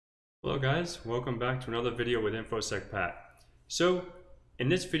Hello guys, welcome back to another video with InfoSec Pat. So in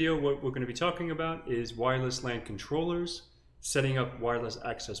this video what we're going to be talking about is wireless LAN controllers, setting up wireless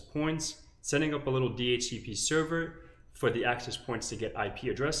access points, setting up a little Dhcp server for the access points to get IP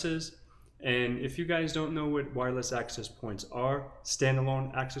addresses. And if you guys don't know what wireless access points are,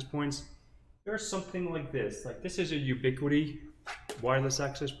 standalone access points, they're something like this. Like this is a Ubiquiti wireless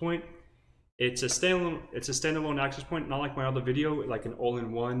access point. It's a standalone access point, not like my other video, like an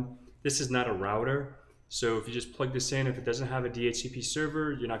all-in-one. This is not a router, so if you just plug this in, if it doesn't have a Dhcp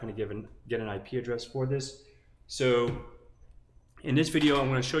server, you're not going to get an IP address for this. So in this video, I'm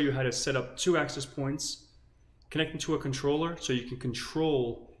going to show you how to set up two access points, connect them to a controller, so you can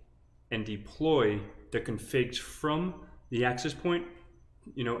control and deploy the configs from the access point,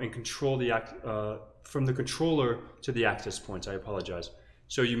 and control the from the controller to the access points. I apologize.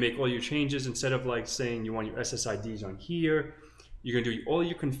 So you make all your changes instead of like saying you want your SSIDs on here. You're gonna do all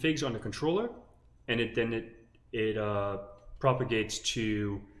your configs on the controller, and it propagates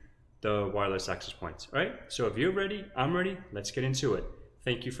to the wireless access points. All right. So if you're ready, I'm ready. Let's get into it.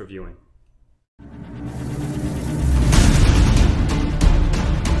 Thank you for viewing.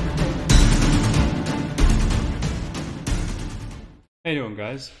 How you doing,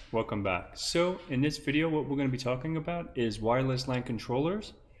 guys? Welcome back. So in this video, what we're going to be talking about is wireless LAN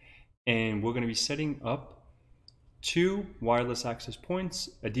controllers, and we're going to be setting up two wireless access points,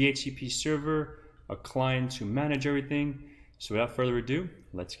 a Dhcp server, a client to manage everything. So without further ado,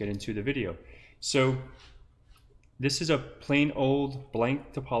 let's get into the video. So this is a plain old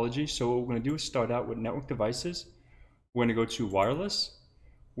blank topology. So what we're going to do is start out with network devices. We're going to go to wireless.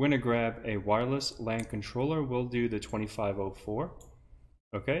 We're going to grab a wireless LAN controller. We'll do the 2504.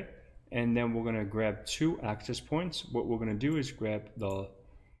 Okay, and then we're going to grab two access points. What we're going to do is grab the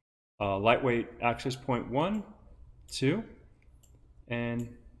lightweight access point 1, 2,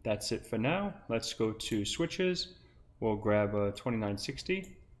 and that's it for now. Let's go to switches. We'll grab a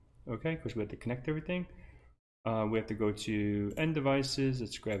 2960, okay, because we have to connect everything. We have to go to end devices.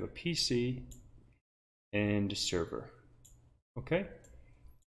 Let's grab a PC and a server. Okay,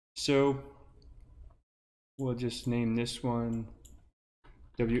 so we'll just name this one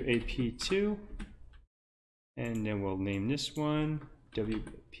WAP2, and then we'll name this one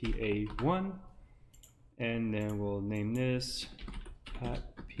WPA1, and then we'll name this Pat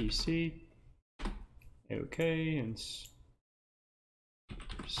PC. Okay, and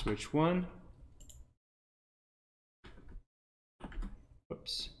switch 1.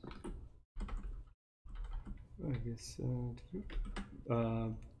 Whoops. I guess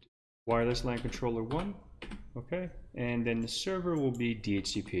wireless LAN controller 1. Okay, and then the server will be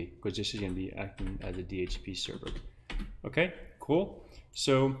DHCP, because this is going to be acting as a DHCP server. Okay, cool.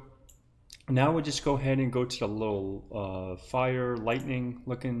 So now we'll just go ahead and go to the little fire lightning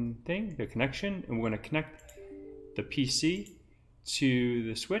looking thing, the connection, and we're going to connect the PC to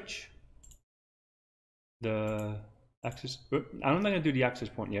the switch. The access, I'm not going to do the access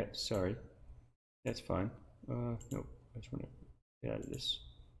point yet, sorry. That's fine. Nope, I just want to get out of this,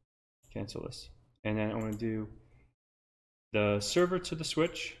 cancel this. And then I want to do the server to the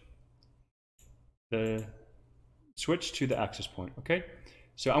switch to the access point. Okay,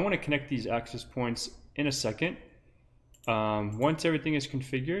 so I want to connect these access points in a second. Once everything is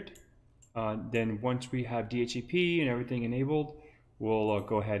configured, then once we have DHCP and everything enabled, we'll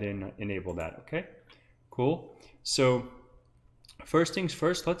go ahead and enable that. Okay, cool. So first things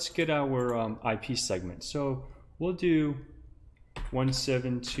first, let's get our IP segment. So we'll do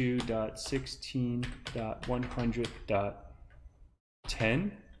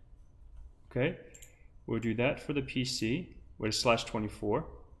 172.16.100.10. Okay, we'll do that for the PC with a /24,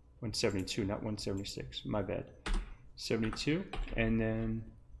 172, not 176, my bad, 72, and then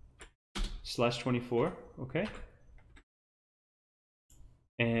 /24. Okay,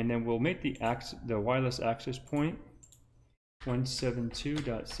 and then we'll make the wireless access point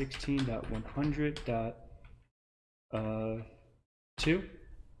 172.16.100.2.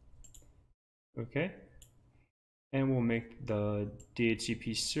 Okay, and we'll make the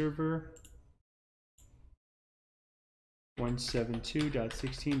DHCP server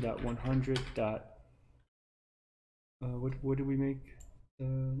 172.16.100. What do we make?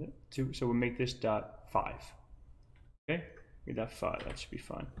 2. So we'll make this .5. Okay, make that 5. That should be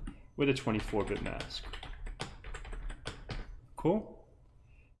fine with a 24-bit mask. Cool.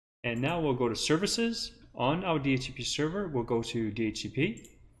 And now we'll go to services. On our DHCP server, we'll go to DHCP.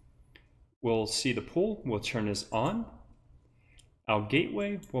 We'll see the pool. We'll turn this on. Our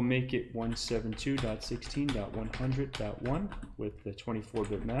gateway, we'll make it 172.16.100.1 with the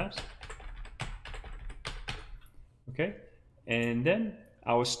 24-bit mask. Okay, and then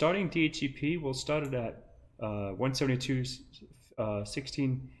Our starting DHCP, we'll start it at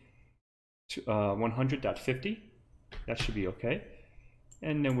 172.16.100.50. That should be okay.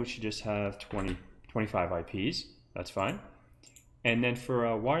 And then we should just have 25 IPs. That's fine. And then for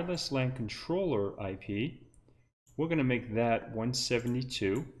our wireless LAN controller IP, we're going to make that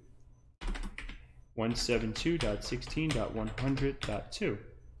 172.16.100.2.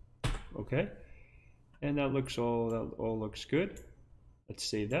 Okay, and that all looks good. Let's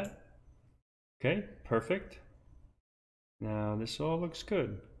save that. Okay, perfect. Now this all looks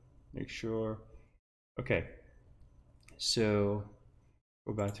good. Make sure. Okay, so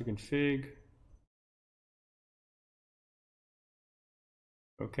go back to config.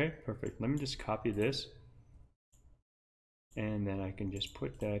 Okay, perfect. Let me just copy this, and then I can just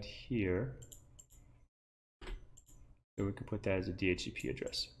put that here. So we can put that as a DHCP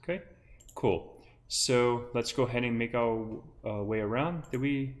address. Okay, cool. So let's go ahead and make our way around. Did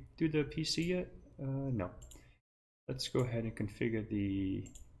we do the PC yet? No. Let's go ahead and configure the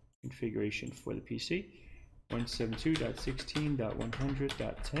configuration for the PC.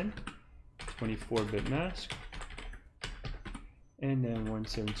 172.16.100.10, 24-bit mask, and then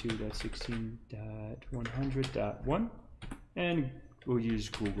 172.16.100.1, and we'll use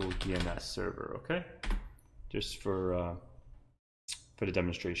Google DNS Server, okay? Just for the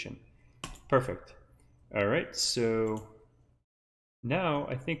demonstration. Perfect. All right, so now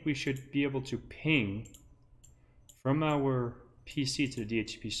I think we should be able to ping from our PC to the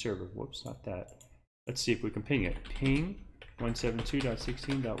DHCP server. Whoops, not that. Let's see if we can ping it. Ping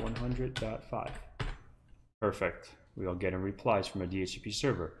 172.16.100.5. Perfect. We are getting replies from a DHCP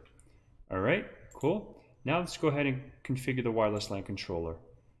server. All right, cool. Now let's go ahead and configure the wireless LAN controller.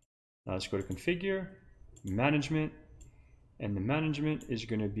 Now let's go to configure, management, and the management is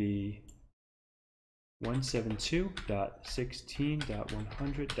going to be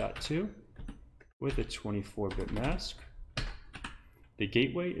 172.16.100.2 with a 24-bit mask. The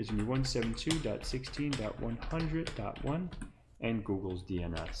gateway is going to be 172.16.100.1 and Google's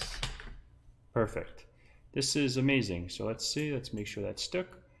DNS. Perfect. This is amazing. So let's see, let's make sure that's stuck.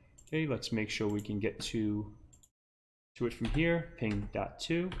 Okay, let's make sure we can get to it from here.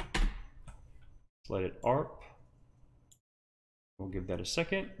 Ping.2. Let's let it ARP. We'll give that a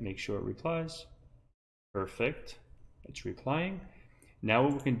second, make sure it replies. Perfect, it's replying. Now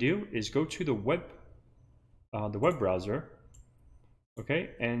what we can do is go to the web browser,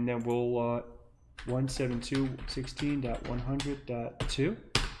 okay, and then we'll 172.16.100.2.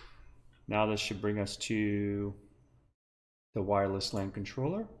 Now this should bring us to the wireless LAN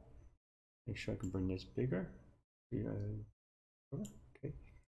controller. Make sure I can bring this bigger. Okay,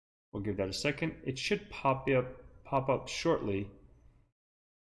 we'll give that a second. It should pop up shortly.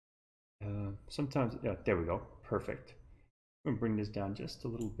 Sometimes, yeah, there we go. Perfect. I'm going to bring this down just a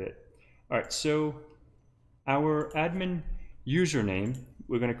little bit. All right, so our admin username,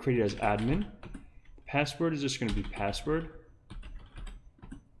 we're going to create it as admin. Password is just going to be password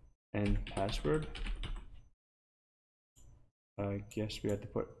and password. I guess we have to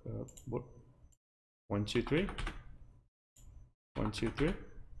put 1, 2, 3. 1, 2, 3.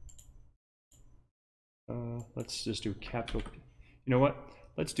 Let's just do capital. You know what?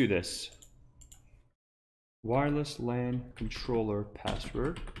 Let's do this. Wireless LAN controller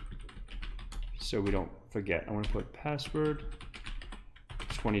password. So we don't forget. I want to put password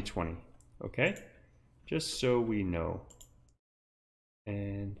 2020. Okay? Just so we know.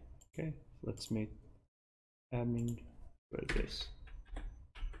 And okay, let's make admin like this.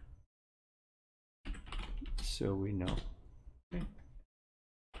 So we know. Okay.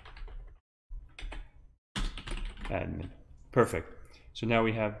 Admin. Perfect. So now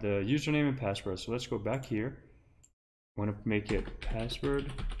we have the username and password. So let's go back here. I want to make it password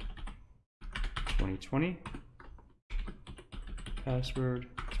 2020. Password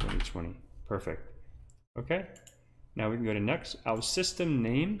 2020. Perfect. Okay. Now we can go to next. Our system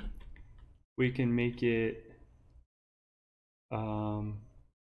name, we can make it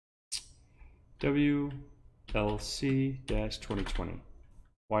WLC-2020.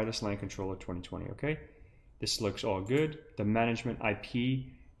 Wireless LAN controller 2020. Okay. This looks all good. The management IP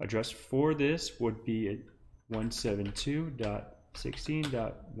address for this would be at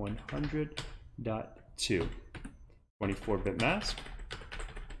 172.16.100.2. 24-bit mask.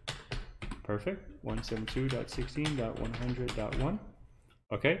 Perfect. 172.16.100.1.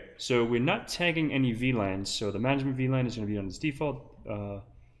 Okay, so we're not tagging any VLANs, so the management VLAN is going to be on its default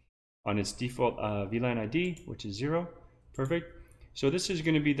VLAN ID, which is 0. Perfect. So this is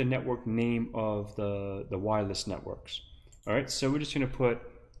going to be the network name of the wireless networks. All right, so we're just going to put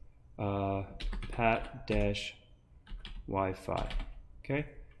pat-Wi-Fi. Okay,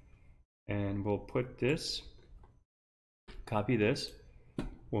 and we'll put this, copy this,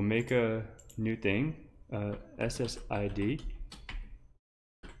 we'll make a new thing, SSID,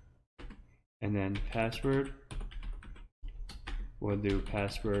 and then password, we'll do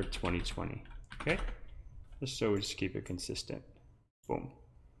password 2020. Okay, just so we just keep it consistent. Boom.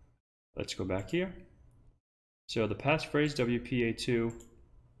 Let's go back here. So the passphrase WPA2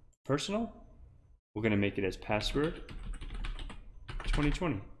 personal, we're going to make it as password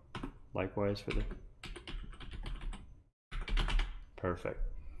 2020. Likewise for the perfect.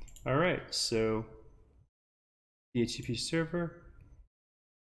 All right, so Dhcp Server.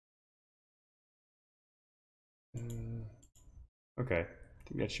 Okay, I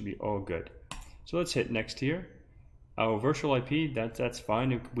think that should be all good. So let's hit next here. Our virtual IP, that's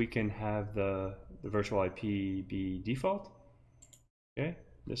fine. We can have the virtual IP be default. Okay,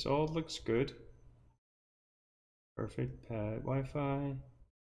 this all looks good. Perfect. Pad Wi-Fi.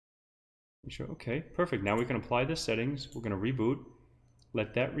 Sure. Okay, perfect. Now we can apply the settings. We're going to reboot.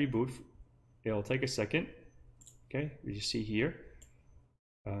 Let that reboot. It'll take a second. Okay, you see here.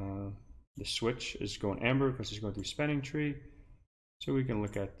 The switch is going amber because it's going through spanning tree. So we can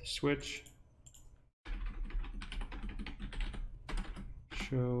look at the switch.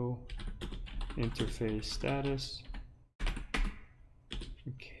 Show interface status.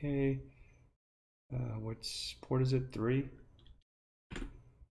 Okay. What's port is it? 3.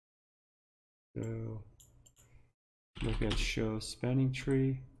 So look at show spanning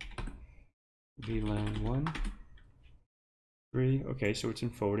tree. VLAN 1. 3. Okay, so it's in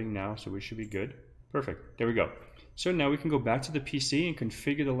forwarding now, so we should be good. Perfect. There we go. So now we can go back to the PC and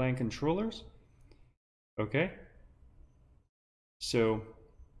configure the LAN controllers. Okay. So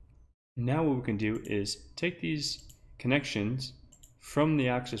now what we can do is take these connections from the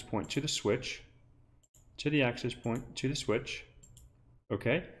access point to the switch, to the access point to the switch.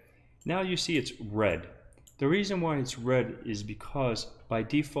 Okay. Now you see it's red. The reason why it's red is because by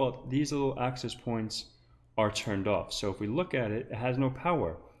default these little access points are turned off. So if we look at it, it has no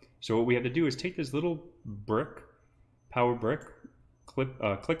power. So what we have to do is take this little brick, power brick,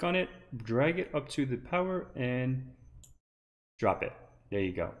 click on it, drag it up to the power and drop it. There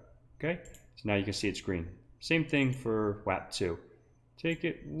you go. Okay, so now you can see it's green. Same thing for WAP2. Take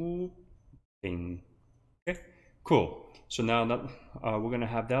it, whoop, bing. Okay, cool. So now that we're going to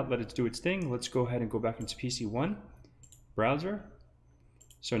have that, let it do its thing. Let's go ahead and go back into PC1 browser.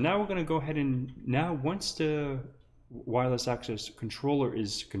 So now we're going to go ahead and now once the wireless access controller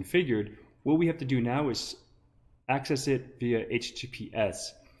is configured, what we have to do now is access it via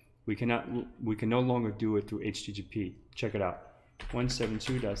HTTPS. We can no longer do it through HTTP. Check it out.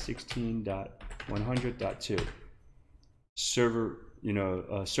 172.16.100.2 server,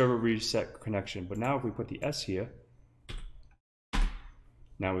 server reset connection. But now if we put the S here,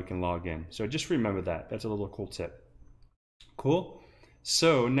 now we can log in. So just remember that. That's a little cool tip. Cool.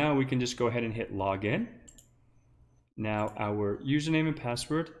 So now we can just go ahead and hit login. Now our username and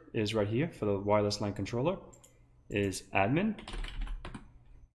password is right here for the wireless LAN controller is admin,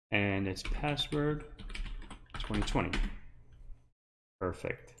 and it's password 2020.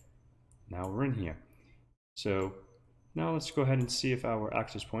 Perfect. Now we're in here. So now let's go ahead and see if our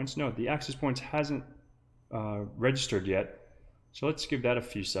access points. No, the access points hasn't registered yet. So let's give that a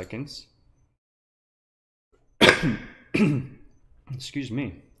few seconds. Excuse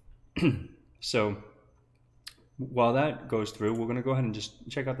me. So while that goes through, we're going to go ahead and just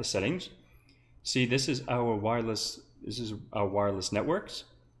check out the settings. See, this is our wireless networks.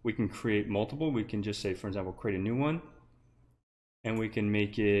 We can create multiple. We can just say, for example, create a new one. And we can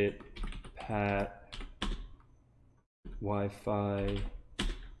make it Pat Wi-Fi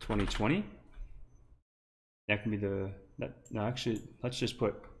 2020. That can be no, actually, let's just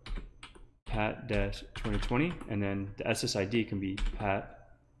put Pat-2020, and then the SSID can be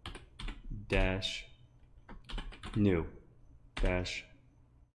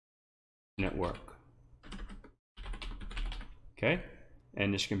Pat-new-network. Okay,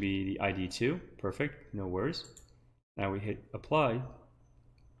 and this can be the ID too. Perfect, no worries. Now we hit apply.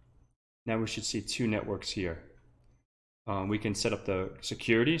 Now we should see 2 networks here. We can set up the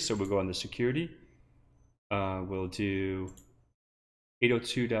security, so we'll go on the security. We'll do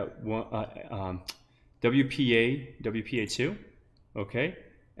 802.1 WPA2, okay,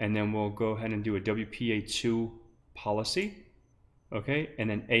 and then we'll go ahead and do a WPA2 policy, okay, and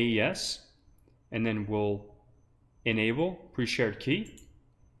then AES, and then we'll enable pre-shared key,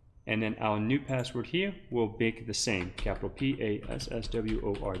 and then our new password here will make the same, capital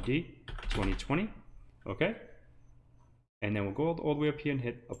PASSWORD 2020, okay, and then we'll go all the way up here and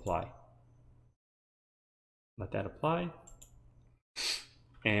hit apply. Let that apply.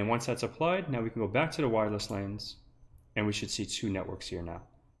 And once that's applied, now we can go back to the wireless LANs and we should see 2 networks here now.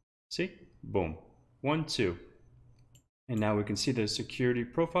 See? Boom. 1, 2. And now we can see the security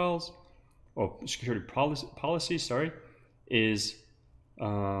profiles, or security policy, sorry, is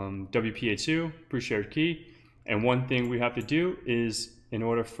WPA2, pre-shared key. And one thing we have to do is, in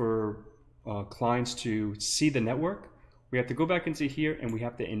order for clients to see the network, we have to go back into here and we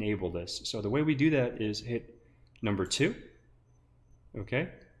have to enable this. So the way we do that is hit number 2. Okay,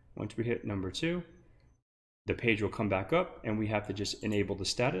 once we hit number 2, the page will come back up and we have to just enable the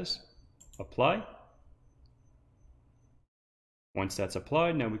status, apply. Once that's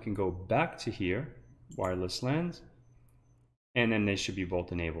applied, now we can go back to here, wireless LANs, and then they should be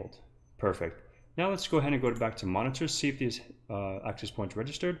both enabled. Perfect. Now let's go ahead and go back to monitors, see if these access points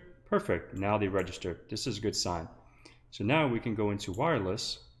registered. Perfect, now they registered. This is a good sign. So now we can go into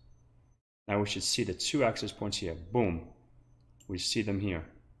wireless. Now we should see the 2 access points here. Boom, we see them here.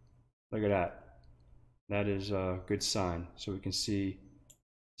 Look at that. That is a good sign. So we can see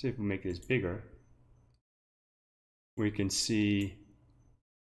if we make this bigger. We can see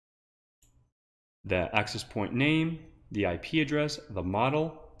the access point name, the IP address, the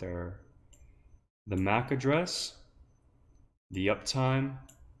model, the MAC address, the uptime,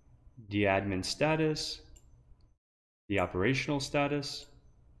 the admin status, the operational status,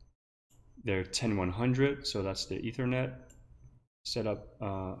 their 10100, so that's the Ethernet setup,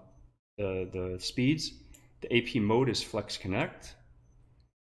 the speeds. The AP mode is Flex Connect.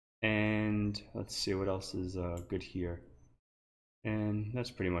 And let's see what else is good here. And that's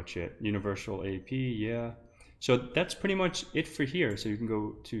pretty much it. Universal AP, yeah. So that's pretty much it for here. So you can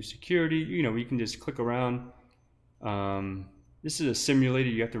go to security, you know, you can just click around. This is a simulator,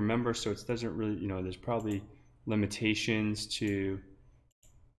 you have to remember, so it doesn't really, you know, there's probably limitations to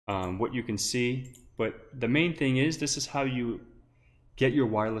what you can see. But the main thing is, this is how you get your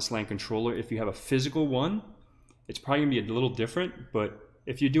wireless LAN controller. If you have a physical one, it's probably gonna be a little different, but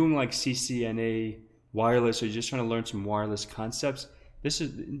if you're doing like CCNA wireless, or you're just trying to learn some wireless concepts, this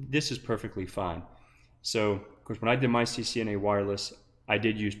is perfectly fine. So, of course, when I did my CCNA wireless, I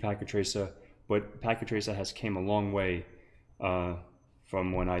did use Packet Tracer, but Packet Tracer has came a long way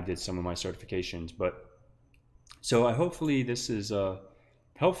from when I did some of my certifications. But so hopefully this is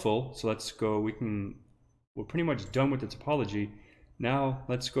helpful. So let's go. We're pretty much done with the topology. Now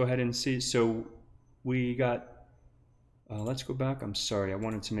let's go ahead and see. So we got. Let's go back. I'm sorry. I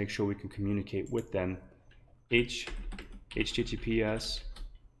wanted to make sure we can communicate with them. HTTPS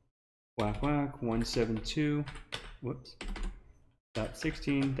 //172 whoops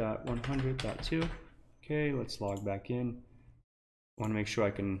 .16.100.2. Okay, let's log back in. I want to make sure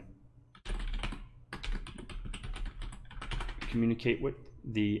I can communicate with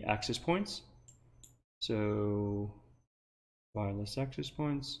the access points. So wireless access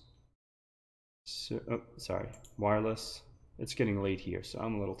points. So, oh, sorry, wireless. It's getting late here, so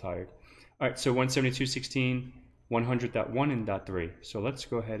I'm a little tired. All right, so 172.16, 100.1 and .3. So let's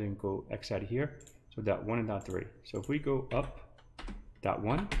go ahead and go X out of here. So .1 and .3. So if we go up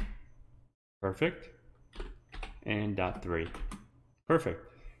 .1, perfect, and .3, perfect.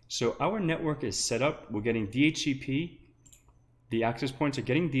 So our network is set up. We're getting DHCP. The access points are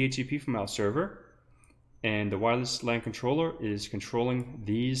getting DHCP from our server, and the wireless LAN controller is controlling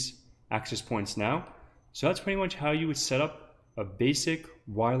these access points now. So that's pretty much how you would set up a basic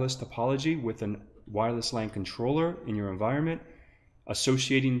wireless topology with a wireless LAN controller in your environment,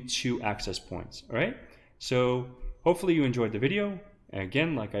 associating 2 access points. All right, so hopefully you enjoyed the video. And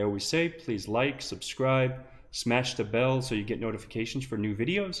again, like I always say, please like, subscribe, smash the bell so you get notifications for new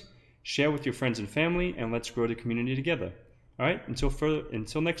videos, share with your friends and family, and let's grow the community together. All right,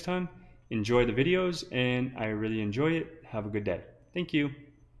 until next time, enjoy the videos, and I really enjoy it. Have a good day. Thank you.